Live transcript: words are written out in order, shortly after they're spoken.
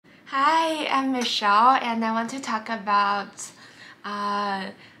Hi, I'm Michelle, and I want to talk about uh,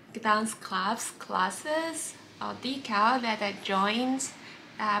 dance clubs, classes, or decal that I joined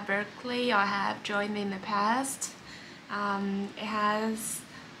at Berkeley or have joined in the past. It has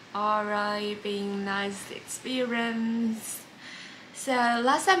already been nice experience. So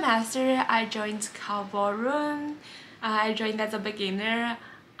last semester I joined Cal Ballroom. I joined as a beginner.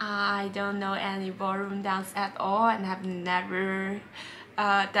 I don't know any ballroom dance at all and have never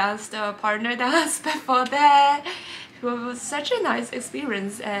danced a partner dance before that. It was such a nice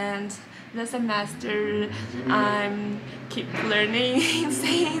experience, and the semester I'm keep learning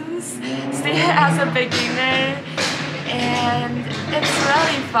things still as a beginner, and it's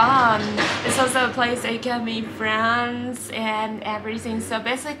really fun. It's also a place that you can meet friends and everything. So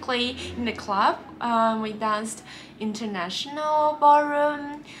basically in the club we danced international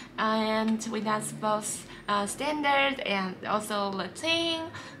ballroom, and we danced both standard and also Latin.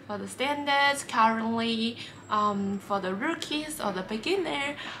 For the standards, currently for the rookies or the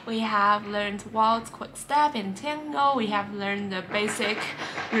beginner, we have learned waltz, quick step, and tango. We have learned the basic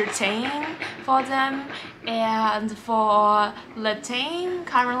routine for them. And for Latin,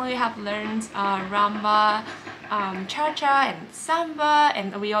 currently we have learned rumba, cha-cha, and samba.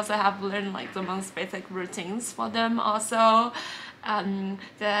 And we also have learned like the most basic routines for them also.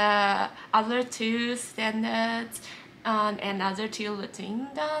 The other two standards and other two Latin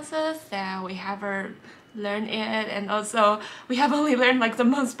dances that we haven't learned it, and also we have only learned like the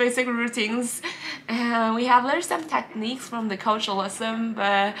most basic routines, and we have learned some techniques from the culturalism,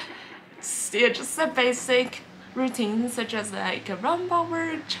 but still just the basic routines such as like a rumba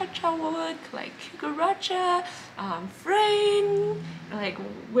work, cha-cha work, like cucaracha, frame, like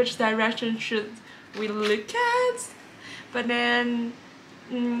which direction should we look at. But then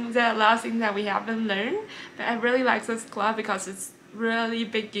the last thing that we haven't learned, but I really like this club because it's really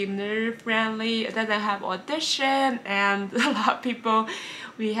beginner friendly. It doesn't have audition, and a lot of people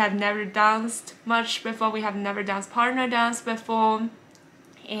we have never danced much before. We have never danced partner dance before,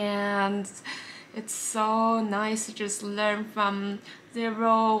 and it's so nice to just learn from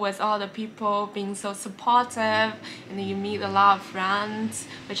zero with all the people being so supportive, and then you meet a lot of friends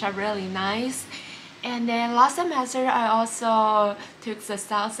which are really nice. And then last semester I also took the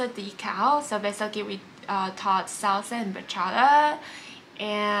salsa decal. So basically we taught salsa and bachata,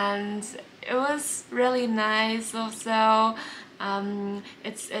 and it was really nice. Also,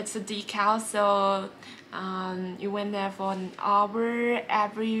 it's a decal, so you went there for an hour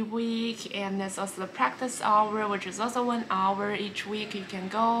every week, and there's also the practice hour, which is also 1 hour each week. You can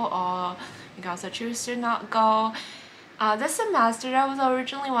go, or you can also choose to not go. This semester I was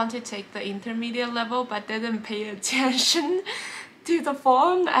originally wanting to take the intermediate level, but didn't pay attention to the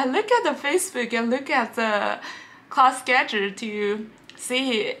form. I look at the Facebook and look at the class schedule to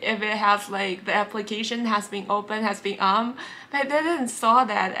see if it has like the application has been open, has been on, but I didn't saw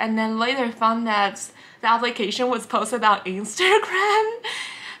that, and then later found that the application was posted on Instagram.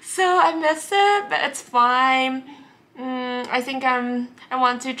 So I missed it, but it's fine. I think I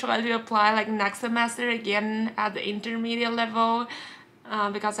want to try to apply like next semester again at the intermediate level,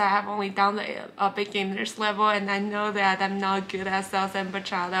 because I have only done the beginner's level, and I know that I'm not good at salsa and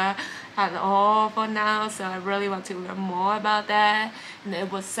bachata at all for now, so I really want to learn more about that. And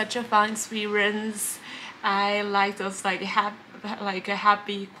it was such a fun experience. I like those like a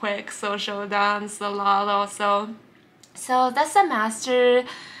happy, quick social dance a lot also. So this semester,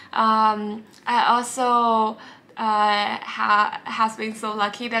 I also has been so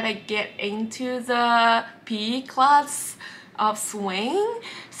lucky that I get into the PE class of swing.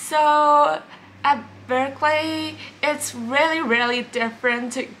 So at Berkeley, it's really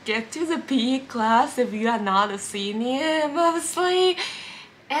different to get to the PE class if you are not a senior, mostly.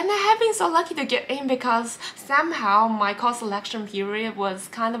 And I have been so lucky to get in because somehow my course selection period was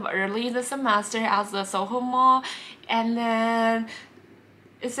kind of early this semester as the sophomore, and then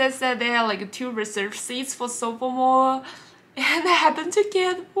it says that there are like 2 reserved seats for sophomore, and I happened to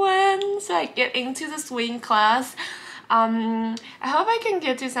get one, so I get into the swing class. I hope I can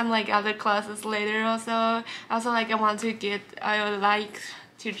get to some like other classes later also. I would like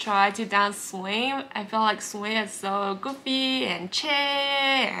to try to dance swing. I feel like swing is so goofy and chill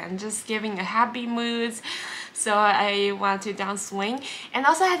and just giving a happy mood. So I want to dance swing. And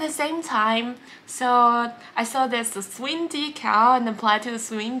also at the same time, so I saw there's the swing decal and apply to the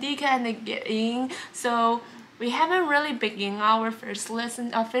swing decal and then get in. So we haven't really begun our first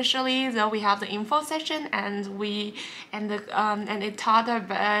lesson officially, though we have the info session, and it taught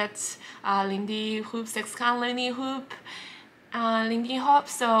about Lindy Hop, Lindy Hop.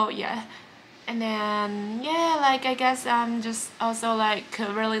 So yeah, And then yeah, like I guess I'm just also like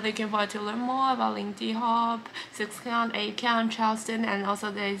really looking forward to learn more about Lindy Hop, 6 count, 8 count, Charleston, and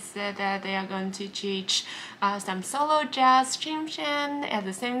also they said that they are going to teach some solo jazz Chimshan at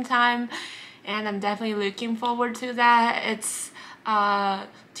the same time, and I'm definitely looking forward to that. It's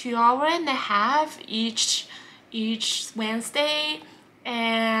 2 hours and a half each Wednesday,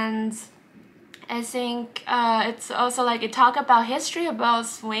 and I think it's also like it talk about history about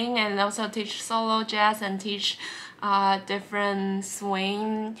swing and also teach solo jazz and teach different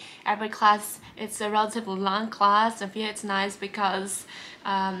swing. Every class it's a relatively long class. I feel it's nice because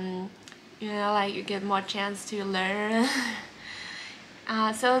like you get more chance to learn.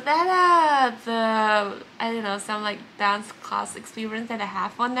 So that the I don't know some like dance class experience that I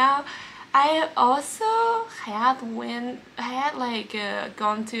have for now. I also had like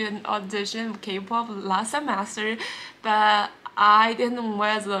gone to an audition of K-pop last semester, but I didn't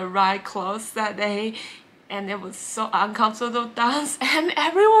wear the right clothes that day, and it was so uncomfortable to dance, and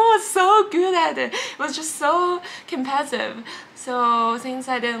everyone was so good at it. It was just so competitive. So since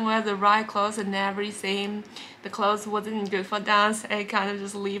I didn't wear the right clothes and everything, the clothes wasn't good for dance, I kind of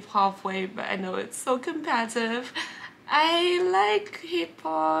just leave halfway, but I know it's so competitive. I like hip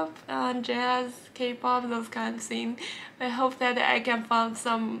hop, jazz, K-pop, those kind of things. I hope that I can find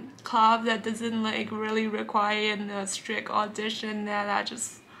some club that doesn't like really require a strict audition, that I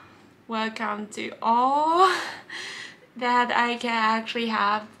just welcome to all, that I can actually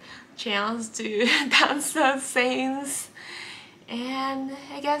have chance to dance those things. And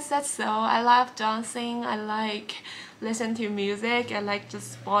I guess that's so. I love dancing. I like listen to music. I like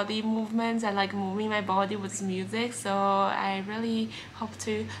just body movements. I like moving my body with music. So I really hope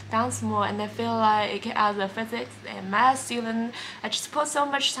to dance more. And I feel like as a physics and math student, I just put so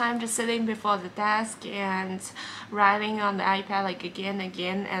much time just sitting before the desk and writing on the iPad like again and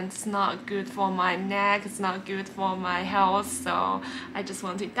again. And it's not good for my neck. It's not good for my health. So I just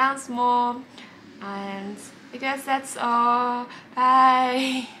want to dance more. And I guess that's all.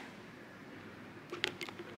 Bye.